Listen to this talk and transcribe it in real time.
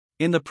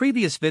In the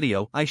previous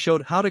video I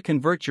showed how to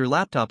convert your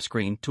laptop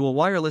screen to a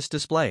wireless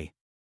display.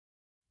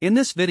 In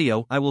this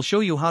video I will show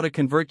you how to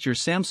convert your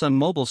Samsung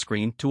mobile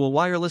screen to a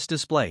wireless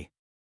display.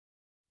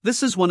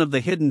 This is one of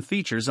the hidden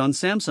features on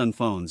Samsung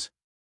phones.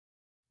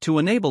 To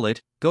enable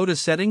it, go to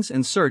Settings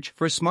and search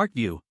for Smart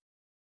View.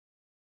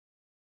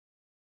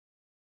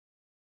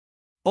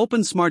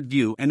 Open Smart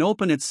View and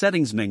open its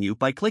Settings menu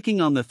by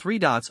clicking on the three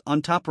dots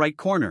on top right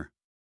corner.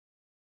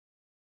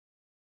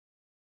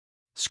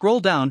 Scroll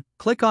down,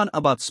 click on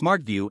About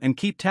Smart View and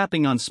keep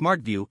tapping on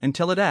Smart View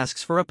until it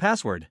asks for a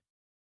password.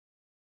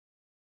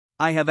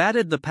 I have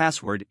added the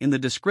password in the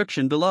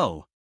description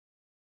below.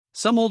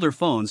 Some older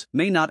phones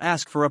may not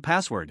ask for a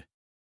password.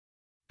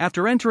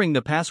 After entering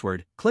the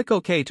password, click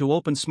OK to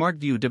open Smart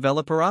View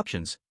Developer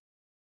Options.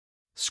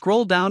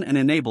 Scroll down and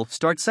enable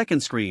Start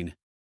Second Screen.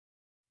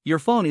 Your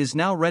phone is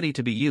now ready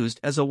to be used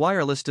as a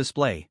wireless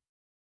display.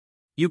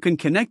 You can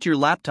connect your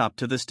laptop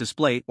to this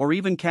display or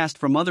even cast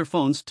from other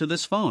phones to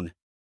this phone.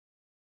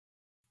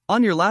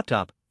 On your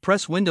laptop,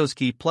 press Windows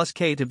key plus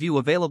K to view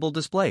available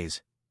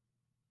displays.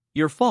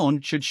 Your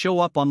phone should show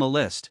up on the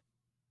list.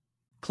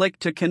 Click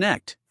to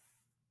connect.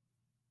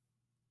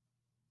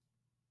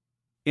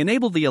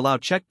 Enable the Allow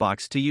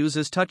checkbox to use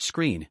as touch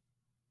screen.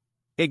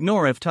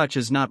 Ignore if touch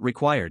is not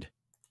required.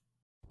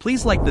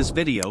 Please like this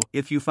video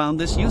if you found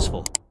this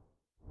useful.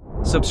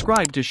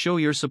 Subscribe to show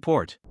your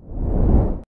support.